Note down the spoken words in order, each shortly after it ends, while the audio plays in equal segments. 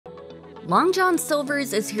Long John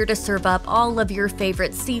Silver's is here to serve up all of your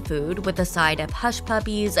favorite seafood with a side of hush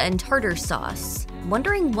puppies and tartar sauce.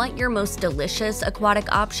 Wondering what your most delicious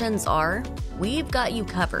aquatic options are? We've got you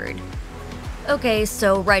covered. Okay,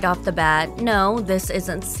 so right off the bat, no, this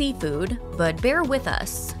isn't seafood, but bear with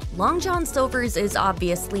us. Long John Silver's is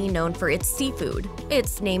obviously known for its seafood.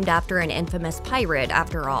 It's named after an infamous pirate,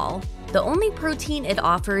 after all. The only protein it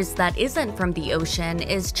offers that isn't from the ocean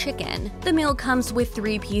is chicken. The meal comes with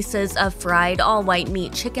 3 pieces of fried all-white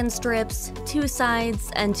meat chicken strips, 2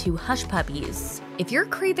 sides, and 2 hush puppies. If you're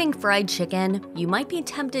craving fried chicken, you might be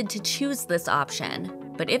tempted to choose this option.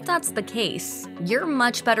 But if that's the case, you're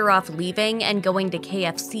much better off leaving and going to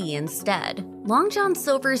KFC instead. Long John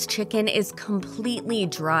Silver's chicken is completely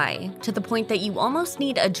dry, to the point that you almost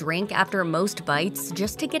need a drink after most bites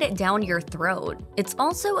just to get it down your throat. It's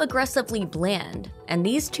also aggressively bland, and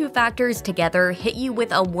these 2 factors together hit you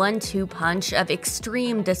with a 1-2 punch of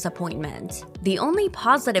extreme disappointment. The only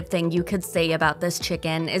positive thing you could say about this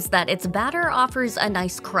chicken is that its batter offers a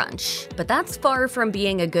nice crunch, but that's far from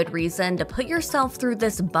being a good reason to put yourself through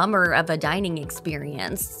this bummer of a dining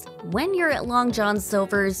experience. When you're at Long John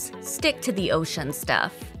Silver's, stick to the ocean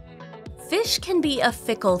stuff. Fish can be a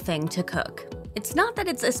fickle thing to cook. It's not that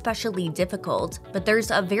it's especially difficult, but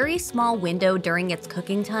there's a very small window during its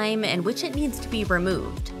cooking time in which it needs to be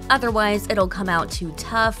removed. Otherwise, it'll come out too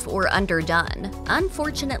tough or underdone.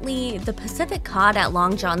 Unfortunately, the Pacific cod at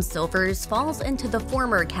Long John Silver's falls into the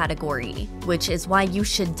former category, which is why you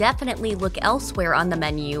should definitely look elsewhere on the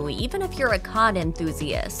menu even if you're a cod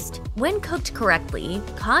enthusiast. When cooked correctly,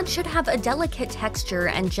 cod should have a delicate texture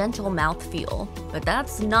and gentle mouthfeel, but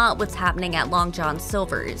that's not what's happening at Long John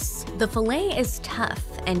Silver's. The fillet is tough,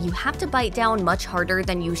 and you have to bite down much harder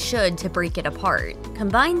than you should to break it apart.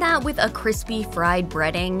 Combine that with a crispy fried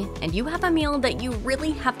breading, and you have a meal that you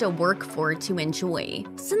really have to work for to enjoy.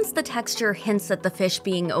 Since the texture hints at the fish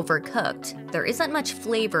being overcooked, there isn't much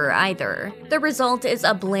flavor either. The result is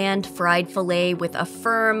a bland fried fillet with a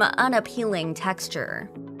firm, unappealing texture.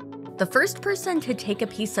 The first person to take a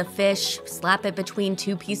piece of fish, slap it between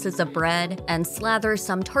 2 pieces of bread, and slather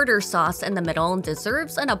some tartar sauce in the middle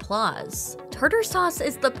deserves an applause. Tartar sauce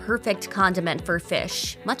is the perfect condiment for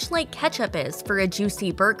fish, much like ketchup is for a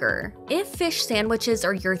juicy burger. If fish sandwiches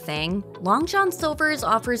are your thing, Long John Silver's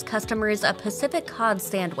offers customers a Pacific cod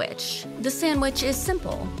sandwich. The sandwich is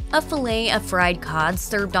simple: a fillet of fried cod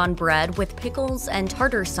served on bread with pickles and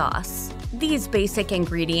tartar sauce. These basic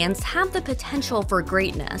ingredients have the potential for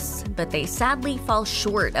greatness, but they sadly fall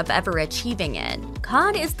short of ever achieving it.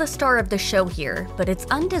 Cod is the star of the show here, but it's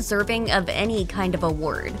undeserving of any kind of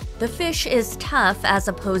award. The fish is tough as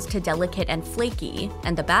opposed to delicate and flaky,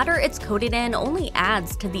 and the batter it's coated in only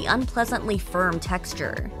adds to the unpleasantly firm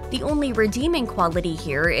texture. The only redeeming quality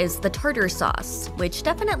here is the tartar sauce, which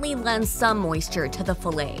definitely lends some moisture to the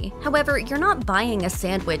fillet. However, you're not buying a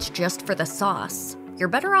sandwich just for the sauce. You're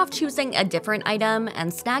better off choosing a different item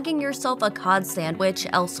and snagging yourself a cod sandwich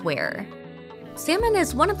elsewhere. Salmon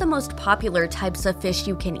is one of the most popular types of fish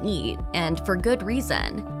you can eat, and for good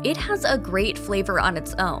reason. It has a great flavor on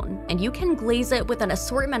its own, and you can glaze it with an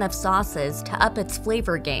assortment of sauces to up its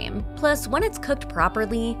flavor game. Plus, when it's cooked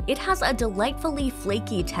properly, it has a delightfully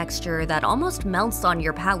flaky texture that almost melts on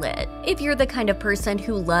your palate. If you're the kind of person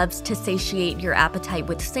who loves to satiate your appetite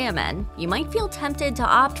with salmon, you might feel tempted to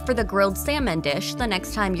opt for the grilled salmon dish the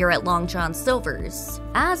next time you're at Long John Silver's.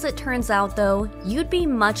 As it turns out though, you'd be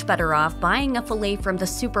much better off buying a fillet from the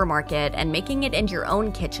supermarket and making it in your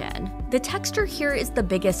own kitchen. The texture here is the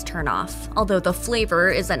biggest turnoff, although the flavor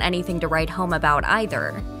isn't anything to write home about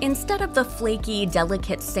either. Instead of the flaky,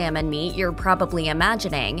 delicate salmon meat you're probably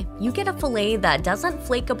imagining, you get a fillet that doesn't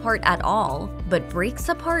flake apart at all, but breaks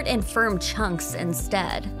apart in firm chunks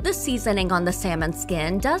instead. The seasoning on the salmon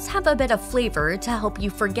skin does have a bit of flavor to help you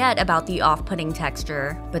forget about the off-putting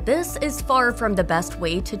texture, but this is far from the best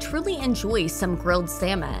way to truly enjoy some grilled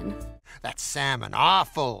salmon. That salmon,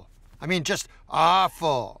 awful. I mean, just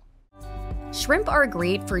awful. Shrimp are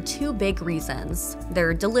great for 2 big reasons.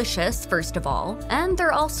 They're delicious, first of all, and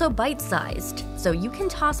they're also bite-sized, so you can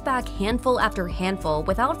toss back handful after handful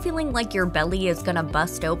without feeling like your belly is gonna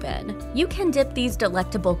bust open. You can dip these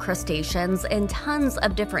delectable crustaceans in tons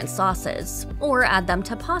of different sauces, or add them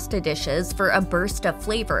to pasta dishes for a burst of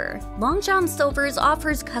flavor. Long John Silver's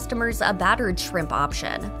offers customers a battered shrimp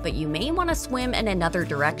option, but you may want to swim in another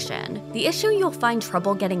direction. The issue you'll find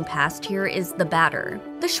trouble getting past here is the batter.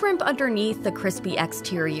 The shrimp underneath the crispy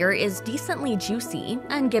exterior is decently juicy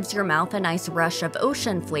and gives your mouth a nice rush of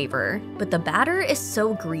ocean flavor, but the batter is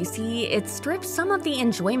so greasy it strips some of the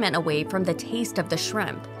enjoyment away from the taste of the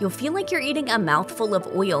shrimp. You'll feel like you're eating a mouthful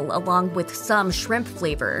of oil along with some shrimp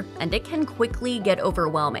flavor, and it can quickly get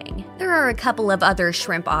overwhelming. There are a couple of other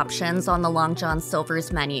shrimp options on the Long John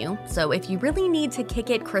Silver's menu, so if you really need to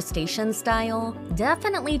kick it crustacean style,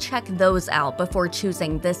 definitely check those out before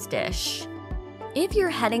choosing this dish. If you're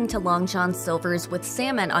heading to Long John Silver's with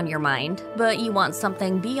salmon on your mind, but you want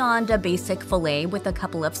something beyond a basic fillet with a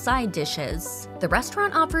couple of side dishes, the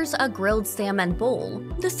restaurant offers a grilled salmon bowl.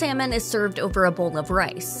 The salmon is served over a bowl of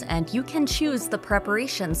rice, and you can choose the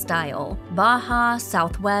preparation style: Baja,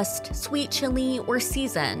 Southwest, sweet chili, or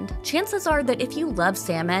seasoned. Chances are that if you love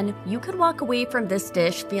salmon, you could walk away from this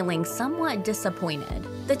dish feeling somewhat disappointed.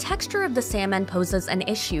 The texture of the salmon poses an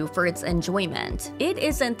issue for its enjoyment. It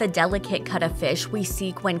isn't the delicate cut of fish we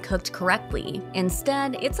seek when cooked correctly.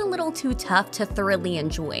 Instead, it's a little too tough to thoroughly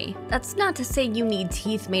enjoy. That's not to say you need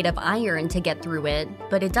teeth made of iron to get through it,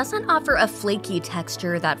 but it doesn't offer a flaky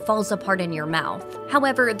texture that falls apart in your mouth.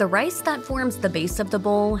 However, the rice that forms the base of the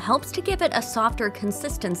bowl helps to give it a softer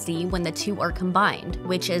consistency when the two are combined,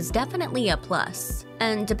 which is definitely a plus.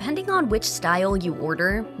 And depending on which style you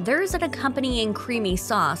order, there's an accompanying creamy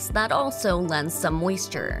sauce that also lends some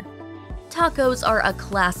moisture. Tacos are a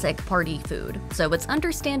classic party food, so it's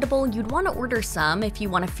understandable you'd want to order some if you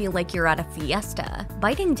want to feel like you're at a fiesta.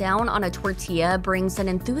 Biting down on a tortilla brings an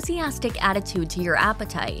enthusiastic attitude to your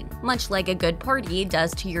appetite, much like a good party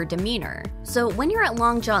does to your demeanor. So when you're at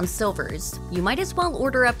Long John Silver's, you might as well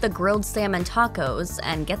order up the grilled salmon tacos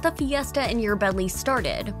and get the fiesta in your belly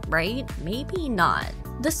started, right? Maybe not.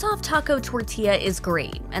 The soft taco tortilla is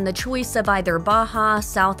great, and the choice of either Baja,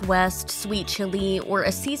 Southwest, sweet chili, or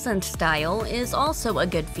a seasoned style is also a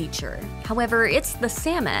good feature. However, it's the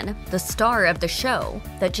salmon, the star of the show,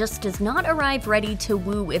 that just does not arrive ready to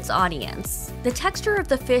woo its audience. The texture of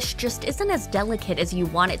the fish just isn't as delicate as you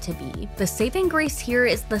want it to be. The saving grace here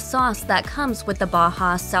is the sauce that comes with the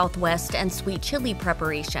Baja, Southwest, and sweet chili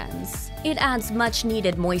preparations. It adds much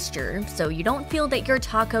needed moisture, so you don't feel that your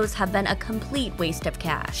tacos have been a complete waste of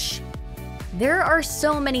cash. There are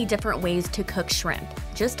so many different ways to cook shrimp.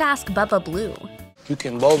 Just ask Bubba Blue. You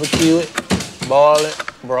can barbecue it, boil it,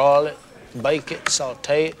 broil it, bake it,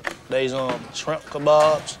 saute it. There's shrimp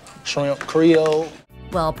kebabs, shrimp creole.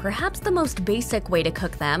 Well, perhaps the most basic way to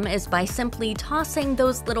cook them is by simply tossing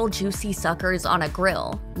those little juicy suckers on a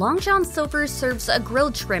grill. Long John Silver's serves a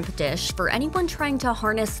grilled shrimp dish for anyone trying to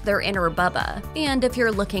harness their inner Bubba. And if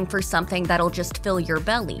you're looking for something that'll just fill your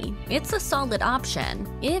belly, it's a solid option.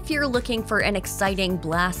 If you're looking for an exciting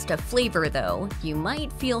blast of flavor though, you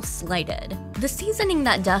might feel slighted. The seasoning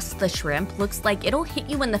that dusts the shrimp looks like it'll hit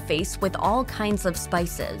you in the face with all kinds of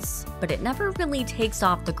spices, but it never really takes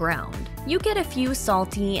off the ground. You get a few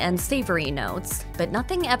salty and savory notes, but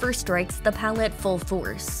nothing ever strikes the palate full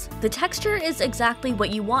force. The texture is exactly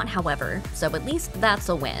what you want, however, so at least that's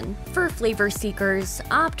a win. For flavor seekers,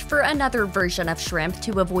 opt for another version of shrimp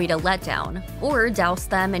to avoid a letdown, or douse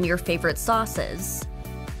them in your favorite sauces.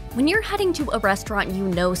 When you're heading to a restaurant you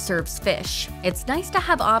know serves fish, it's nice to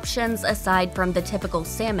have options aside from the typical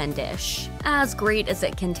salmon dish. As great as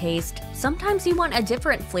it can taste, sometimes you want a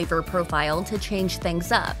different flavor profile to change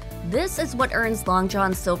things up. This is what earns Long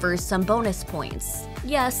John Silver's some bonus points.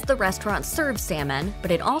 Yes, the restaurant serves salmon,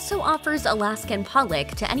 but it also offers Alaskan pollock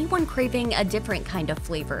to anyone craving a different kind of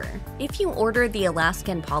flavor. If you order the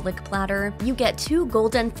Alaskan pollock platter, you get 2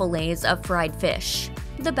 golden fillets of fried fish.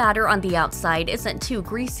 The batter on the outside isn't too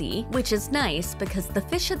greasy, which is nice because the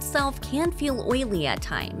fish itself can feel oily at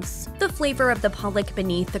times. The flavor of the pollock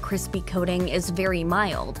beneath the crispy coating is very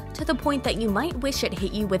mild, to the point that you might wish it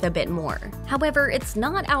hit you with a bit more. However, it's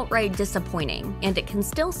not outright disappointing, and it can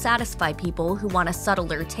still satisfy people who want a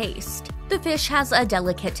subtler taste. The fish has a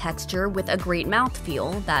delicate texture with a great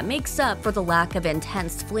mouthfeel that makes up for the lack of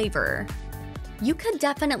intense flavor. You could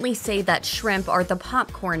definitely say that shrimp are the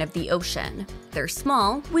popcorn of the ocean. They're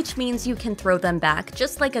small, which means you can throw them back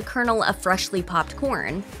just like a kernel of freshly popped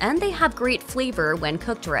corn, and they have great flavor when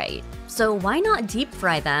cooked right. So why not deep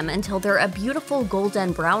fry them until they're a beautiful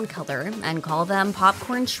golden brown color and call them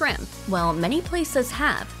popcorn shrimp? Well, many places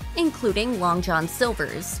have, including Long John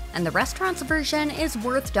Silver's, and the restaurant's version is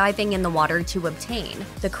worth diving in the water to obtain.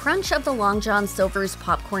 The crunch of the Long John Silver's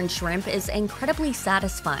popcorn shrimp is incredibly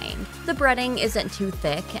satisfying. The breading isn't too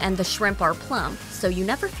thick and the shrimp are plump, so you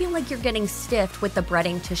never feel like you're getting stiffed with the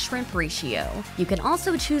breading to shrimp ratio. You can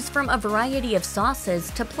also choose from a variety of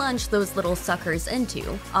sauces to plunge those little suckers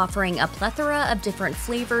into, offering a plethora of different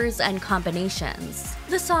flavors and combinations.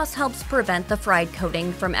 The sauce helps prevent the fried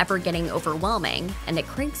coating from ever getting overwhelming, and it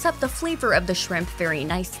cranks up the flavor of the shrimp very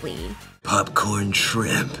nicely. Popcorn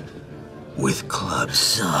shrimp with club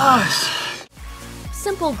sauce.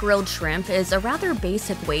 Simple grilled shrimp is a rather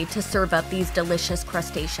basic way to serve up these delicious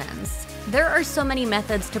crustaceans. There are so many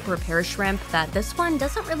methods to prepare shrimp that this one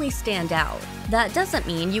doesn't really stand out. That doesn't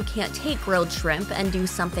mean you can't take grilled shrimp and do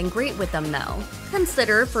something great with them though.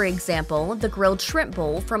 Consider, for example, the grilled shrimp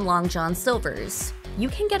bowl from Long John Silver's. You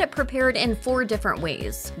can get it prepared in 4 different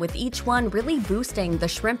ways, with each one really boosting the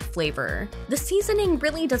shrimp flavor. The seasoning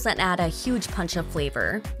really doesn't add a huge punch of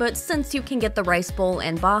flavor, but since you can get the rice bowl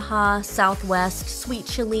in Baja, Southwest, sweet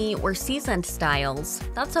chili, or seasoned styles,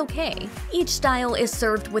 that's okay. Each style is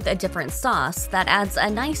served with a different sauce that adds a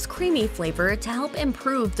nice creamy flavor to help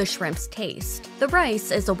improve the shrimp's taste. The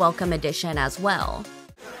rice is a welcome addition as well.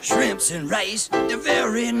 Shrimps and rice, they're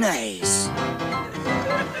very nice.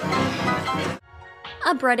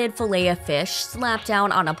 A breaded fillet of fish slapped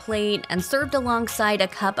down on a plate and served alongside a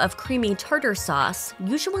cup of creamy tartar sauce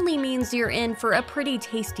usually means you're in for a pretty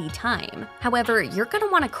tasty time. However, you're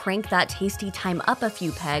gonna want to crank that tasty time up a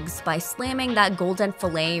few pegs by slamming that golden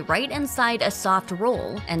fillet right inside a soft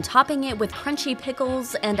roll and topping it with crunchy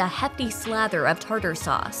pickles and a hefty slather of tartar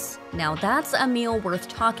sauce. Now that's a meal worth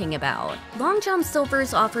talking about. Long John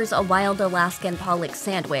Silver's offers a wild Alaskan pollock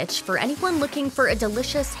sandwich for anyone looking for a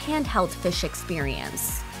delicious handheld fish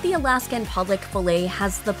experience. The Alaskan pollock fillet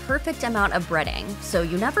has the perfect amount of breading, so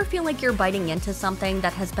you never feel like you're biting into something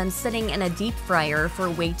that has been sitting in a deep fryer for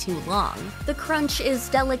way too long. The crunch is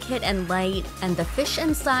delicate and light, and the fish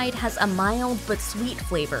inside has a mild but sweet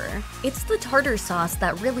flavor. It's the tartar sauce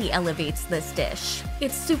that really elevates this dish.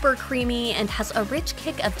 It's super creamy and has a rich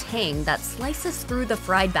kick of tang that slices through the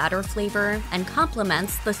fried batter flavor and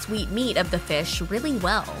complements the sweet meat of the fish really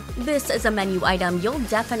well. This is a menu item you'll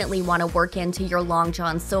definitely want to work into your Long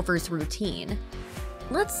John Silver's routine.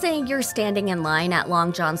 Let's say you're standing in line at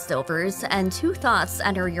Long John Silver's and 2 thoughts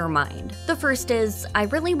enter your mind. The first is, I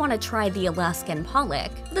really want to try the Alaskan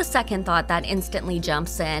pollock. The second thought that instantly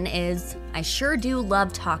jumps in is, I sure do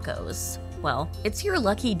love tacos. Well, it's your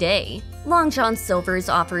lucky day. Long John Silver's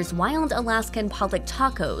offers wild Alaskan pollock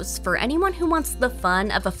tacos for anyone who wants the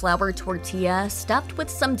fun of a flour tortilla stuffed with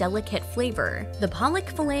some delicate flavor. The pollock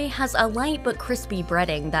fillet has a light but crispy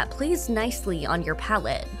breading that plays nicely on your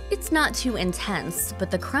palate. It's not too intense,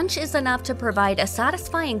 but the crunch is enough to provide a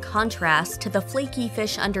satisfying contrast to the flaky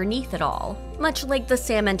fish underneath it all. Much like the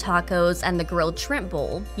salmon tacos and the grilled shrimp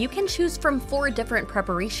bowl, you can choose from 4 different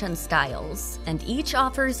preparation styles, and each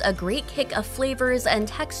offers a great kick of flavors and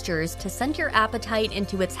textures to send your appetite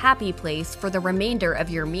into its happy place for the remainder of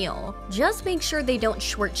your meal. Just make sure they don't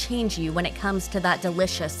shortchange you when it comes to that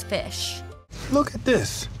delicious fish. Look at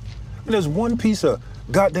this. There's one piece of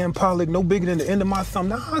goddamn pollock no bigger than the end of my thumb.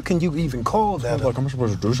 Now, how can you even call that? Like, I'm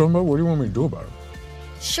supposed to do something about it? What do you want me to do about it?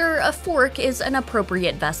 Sure, a fork is an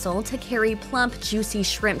appropriate vessel to carry plump, juicy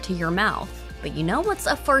shrimp to your mouth. But you know what's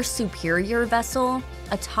a far superior vessel?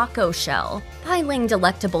 A taco shell. Piling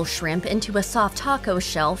delectable shrimp into a soft taco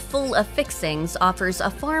shell full of fixings offers a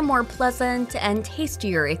far more pleasant and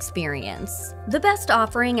tastier experience. The best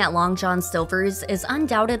offering at Long John Silver's is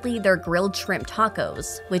undoubtedly their grilled shrimp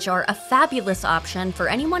tacos, which are a fabulous option for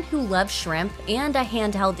anyone who loves shrimp and a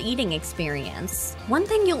handheld eating experience. One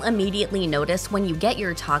thing you'll immediately notice when you get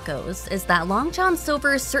your tacos is that Long John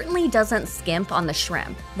Silver's certainly doesn't skimp on the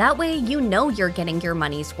shrimp. That way you know you're getting your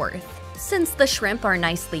money's worth. Since the shrimp are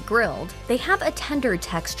nicely grilled, they have a tender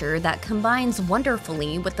texture that combines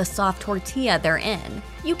wonderfully with the soft tortilla they're in.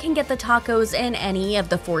 You can get the tacos in any of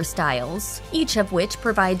the 4 styles, each of which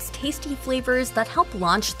provides tasty flavors that help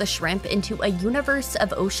launch the shrimp into a universe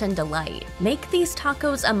of ocean delight. Make these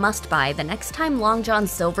tacos a must-buy the next time Long John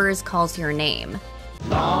Silver's calls your name.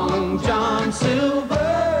 Long John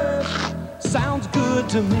Silver sounds good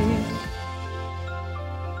to me.